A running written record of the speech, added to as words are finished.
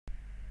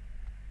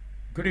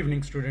Good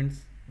evening,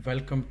 students.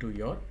 Welcome to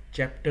your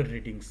chapter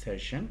reading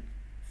session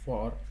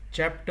for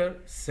chapter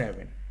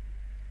 7,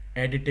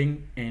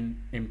 Editing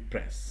in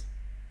Impress.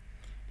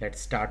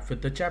 Let's start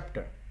with the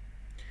chapter.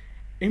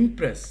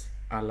 Impress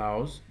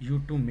allows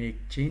you to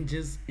make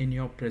changes in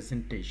your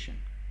presentation,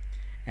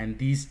 and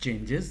these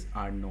changes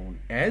are known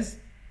as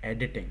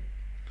editing.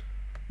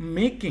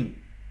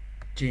 Making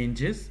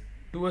changes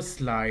to a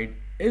slide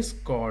is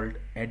called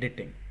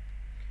editing.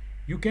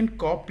 You can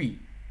copy,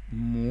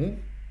 move,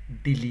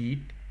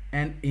 delete,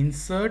 and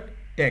insert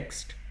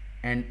text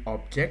and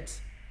objects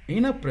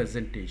in a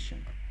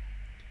presentation.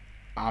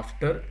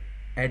 After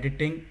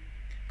editing,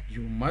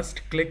 you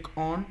must click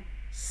on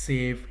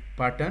Save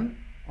button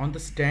on the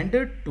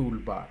standard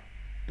toolbar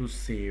to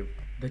save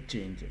the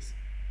changes.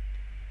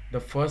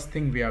 The first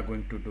thing we are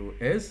going to do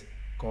is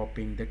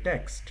copying the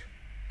text.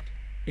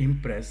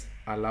 Impress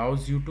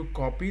allows you to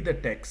copy the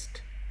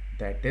text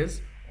that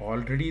is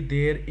already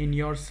there in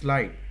your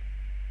slide.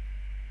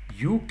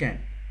 You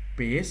can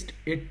paste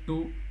it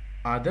to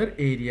other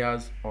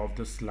areas of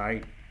the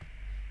slide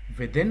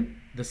within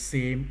the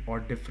same or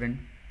different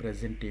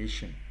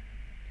presentation.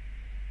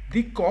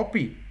 The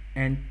copy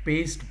and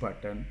paste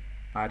button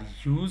are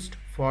used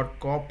for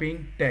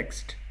copying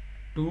text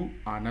to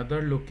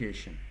another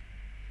location.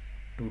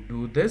 To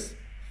do this,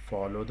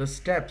 follow the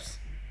steps.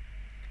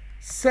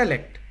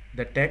 Select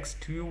the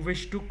text you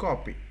wish to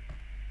copy.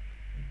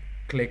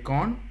 Click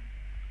on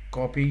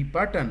Copy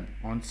button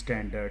on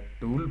standard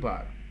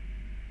toolbar.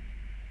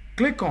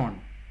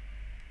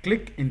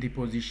 Click in the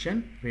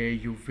position where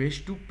you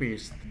wish to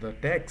paste the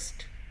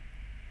text.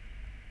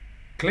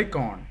 Click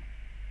on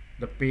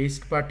the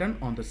Paste button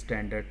on the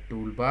standard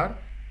toolbar.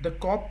 The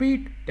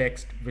copied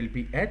text will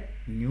be at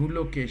new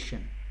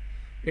location.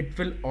 It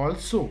will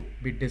also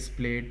be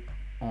displayed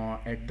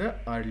at the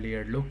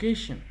earlier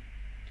location.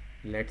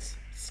 Let's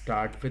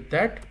start with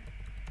that.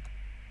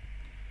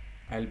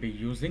 I'll be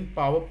using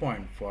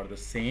PowerPoint for the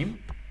same.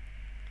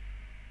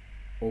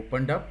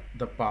 Opened up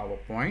the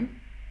PowerPoint.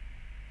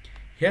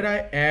 Here I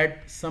add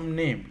some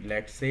name.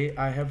 Let's say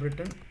I have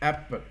written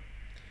apple.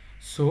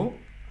 So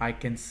I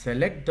can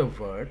select the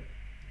word.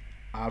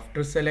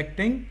 After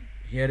selecting,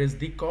 here is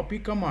the copy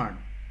command.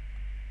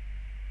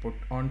 Put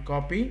on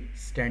copy,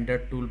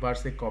 standard toolbar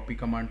से copy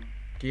command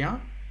किया.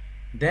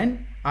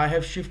 Then I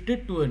have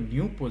shifted to a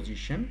new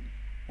position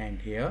and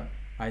here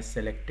I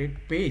selected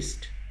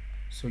paste.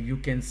 So you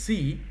can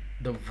see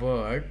the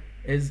word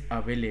is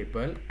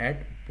available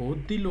at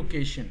both the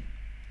location.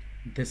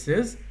 This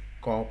is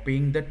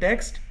copying the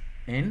text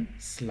in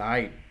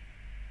slide.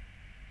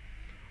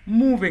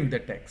 Moving the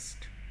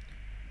text.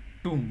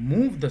 To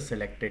move the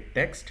selected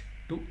text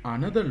to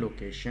another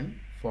location,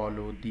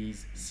 follow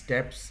these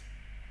steps.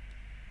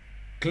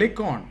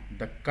 Click on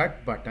the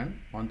Cut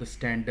button on the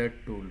standard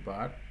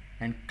toolbar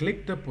and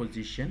click the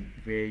position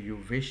where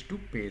you wish to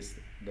paste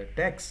the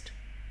text.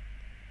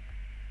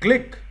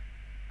 Click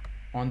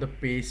on the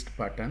Paste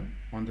button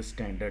on the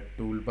standard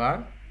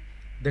toolbar.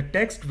 The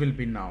text will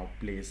be now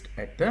placed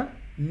at the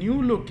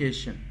new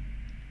location.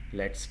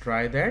 Let's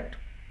try that.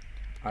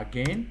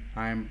 Again,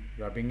 I am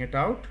rubbing it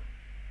out.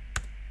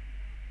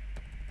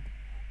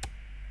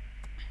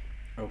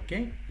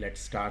 Okay,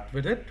 let's start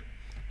with it.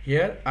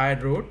 Here I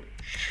wrote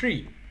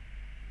Shri.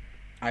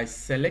 I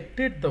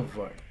selected the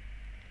word.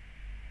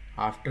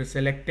 After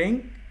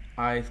selecting,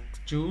 I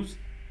choose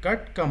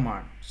Cut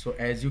command. So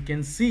as you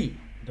can see,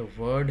 the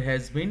word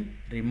has been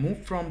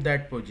removed from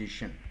that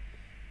position.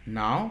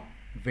 Now,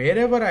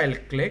 wherever I'll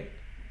click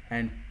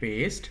and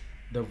paste,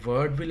 the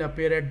word will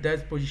appear at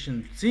that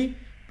position. See,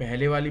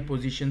 पहले वाली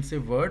position से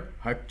word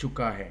हट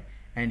चुका है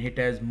and it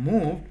has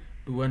moved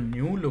to a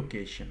new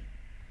location.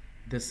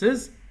 This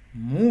is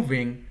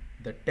moving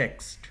the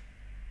text.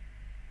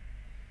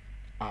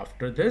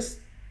 After this,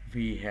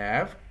 we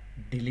have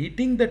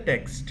deleting the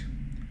text.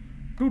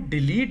 To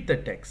delete the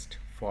text,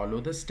 follow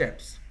the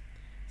steps.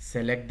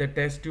 Select the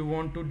text you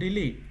want to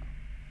delete.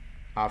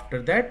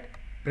 After that,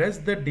 press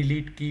the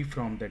delete key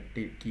from the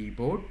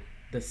keyboard.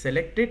 The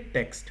selected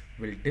text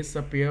will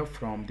disappear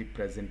from the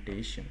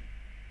presentation.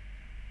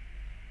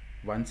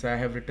 Once I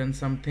have written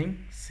something,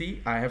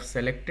 see, I have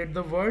selected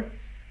the word.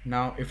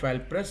 Now if I'll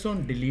press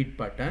on delete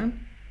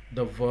button,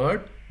 the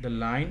word, the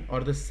line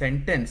or the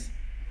sentence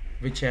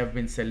which have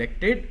been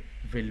selected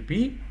will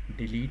be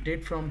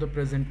deleted from the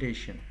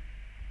presentation.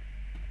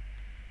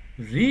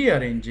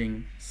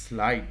 Rearranging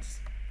slides.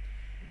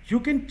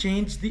 You can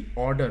change the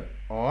order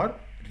or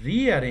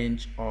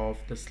rearrange of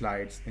the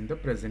slides in the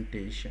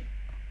presentation.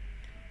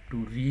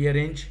 To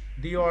rearrange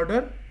the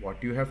order,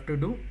 what you have to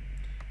do?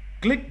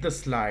 Click the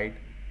slide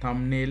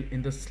thumbnail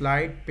in the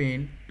slide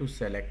pane to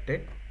select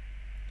it.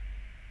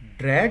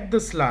 Drag the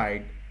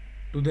slide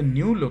to the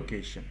new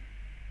location.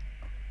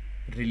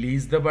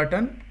 Release the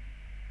button.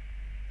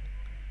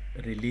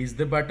 Release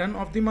the button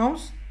of the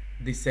mouse.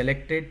 The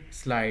selected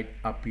slide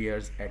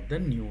appears at the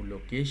new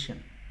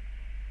location.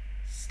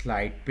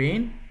 Slide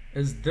pane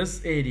is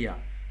this area.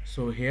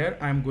 So here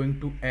I am going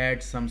to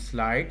add some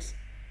slides.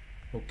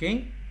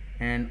 Okay,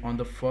 and on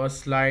the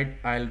first slide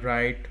I'll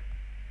write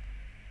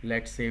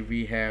let's say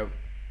we have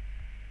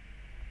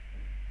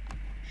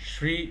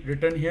Shri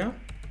written here.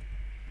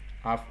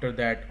 After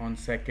that, on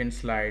second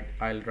slide,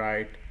 I'll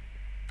write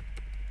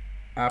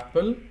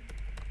apple.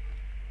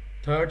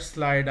 Third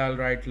slide, I'll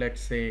write,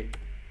 let's say,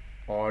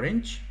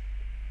 orange.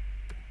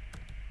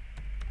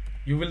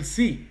 You will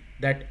see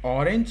that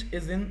orange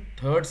is in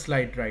third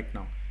slide right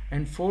now,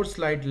 and fourth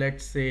slide,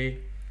 let's say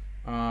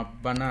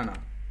banana.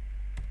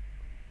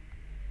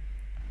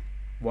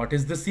 What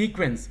is the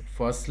sequence?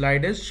 First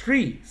slide is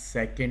Shri,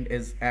 second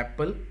is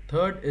apple,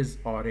 third is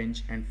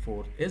orange, and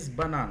fourth is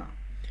banana.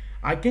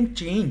 I can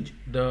change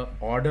the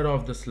order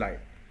of the slide.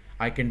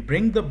 I can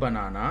bring the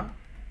banana.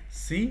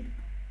 See,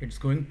 it's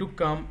going to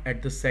come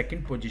at the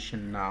second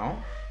position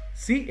now.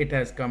 See, it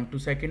has come to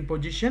second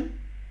position,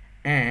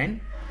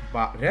 and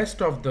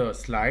rest of the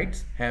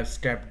slides have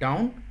stepped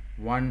down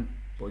one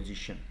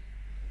position.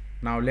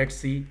 Now let's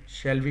see,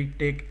 shall we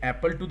take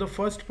apple to the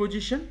first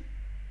position?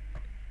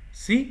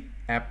 See,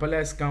 apple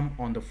has come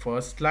on the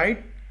first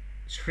slide,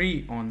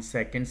 Shri on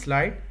second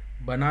slide,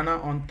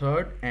 banana on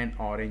third, and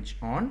orange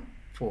on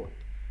fourth.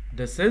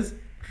 This is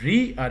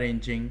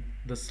rearranging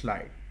the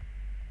slide.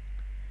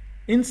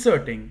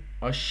 Inserting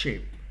a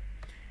shape.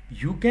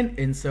 You can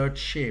insert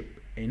shape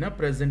in a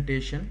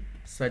presentation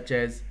such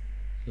as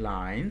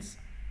lines,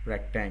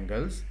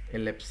 rectangles,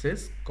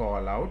 ellipses,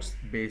 callouts,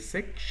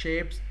 basic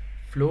shapes,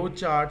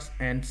 flowcharts,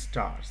 and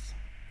stars.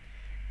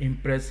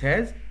 Impress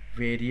has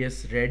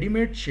various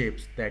ready-made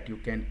shapes that you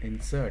can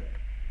insert.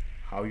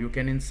 How you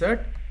can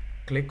insert?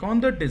 Click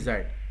on the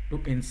desired.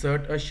 To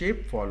insert a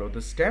shape, follow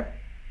the step.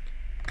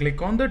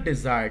 Click on the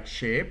desired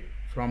shape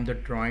from the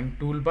drawing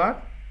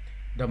toolbar.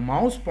 The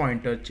mouse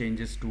pointer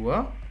changes to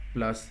a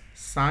plus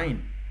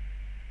sign.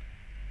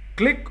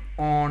 Click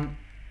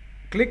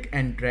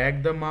and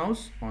drag the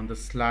mouse on the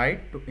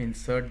slide to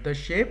insert the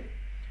shape.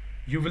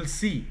 You will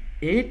see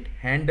 8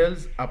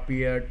 handles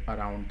appeared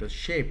around the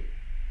shape.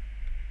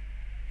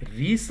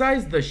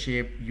 Resize the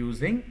shape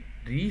using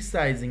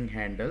resizing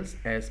handles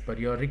as per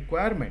your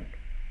requirement.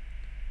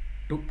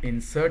 To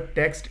insert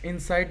text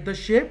inside the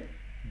shape,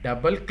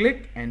 double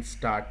click and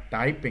start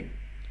typing.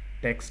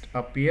 Text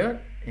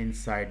appear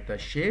inside the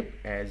shape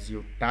as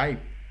you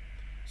type.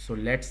 So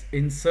let's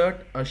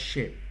insert a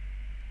shape.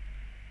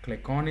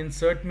 Click on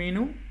insert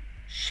menu,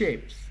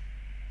 shapes.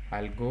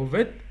 I'll go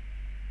with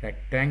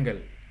rectangle.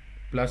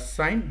 Plus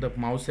sign, the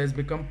mouse has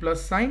become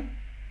plus sign.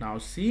 Now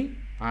see,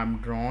 I'm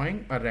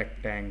drawing a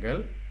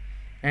rectangle,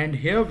 and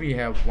here we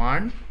have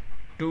 1,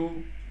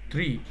 2,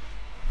 3,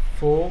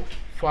 4,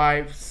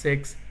 5,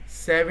 6,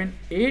 7,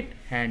 8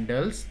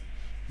 handles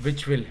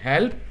which will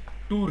help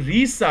to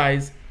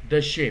resize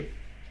the shape.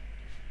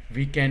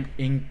 We can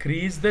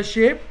increase the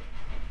shape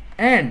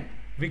and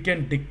we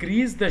can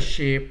decrease the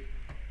shape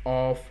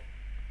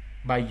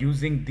by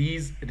using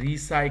these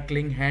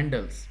recycling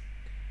handles.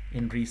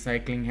 In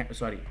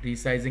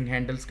resizing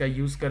handles का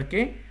use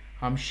करके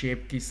हम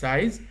shape की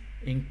size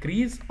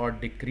increase और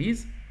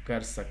decrease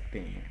कर सकते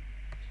हैं.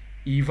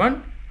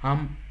 Even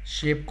हम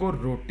shape को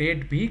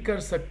रोटेट भी कर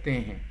सकते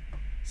हैं.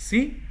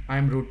 सी, I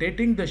am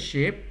rotating the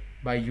shape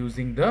by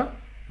using the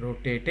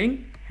rotating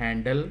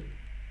handle.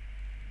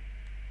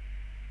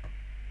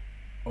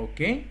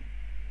 Okay.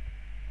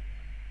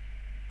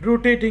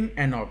 Rotating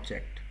an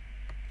object.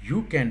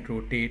 You can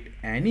rotate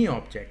any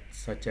object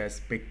such as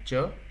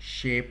picture,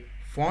 shape,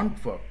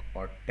 font work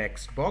or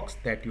text box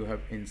that you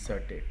have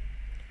inserted.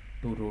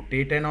 To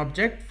rotate an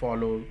object,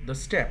 follow the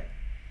step.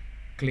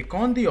 Click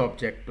on the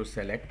object to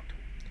select.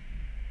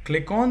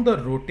 Click on the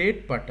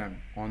rotate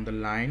button on the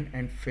line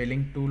and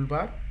filling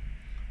toolbar.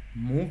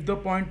 Move the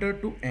pointer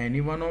to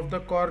any one of the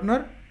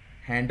corner.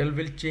 Handle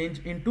will change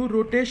into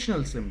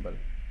rotational symbol.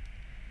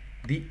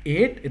 The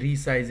 8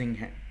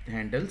 resizing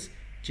handles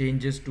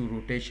changes to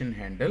rotation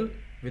handle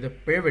with a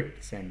pivot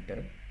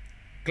center.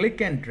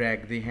 Click and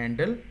drag the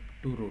handle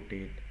to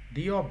rotate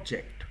the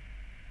object.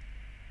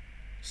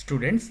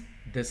 Students,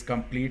 this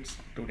completes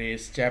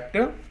today's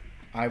chapter.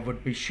 I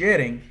would be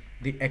sharing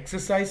the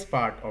exercise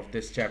part of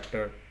this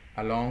chapter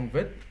along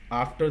with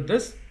after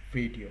this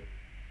video.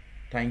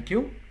 Thank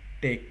you.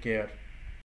 Take care.